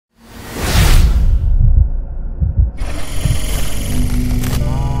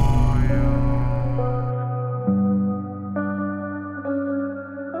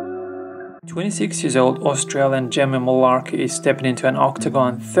26 years old Australian Mullarkey is stepping into an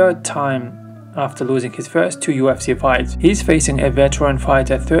octagon third time after losing his first two UFC fights. He's facing a veteran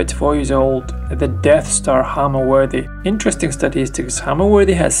fighter 34 years old, the Death Star Khama. Interesting statistics, Khama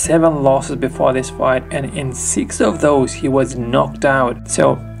has 7 losses before this fight, and in 6 of those he was knocked out.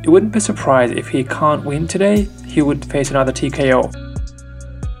 So it wouldn't be surprised if he can't win today, he would face another TKO.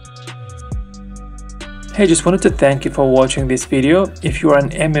 Hey, just wanted to thank you for watching this video. If you are an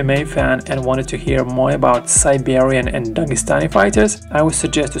MMA fan and wanted to hear more about Siberian and Dagestani fighters, I would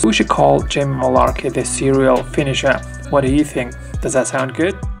suggest you should call Mullarkey the serial finisher. What do you think? Does that sound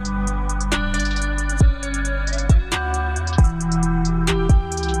good?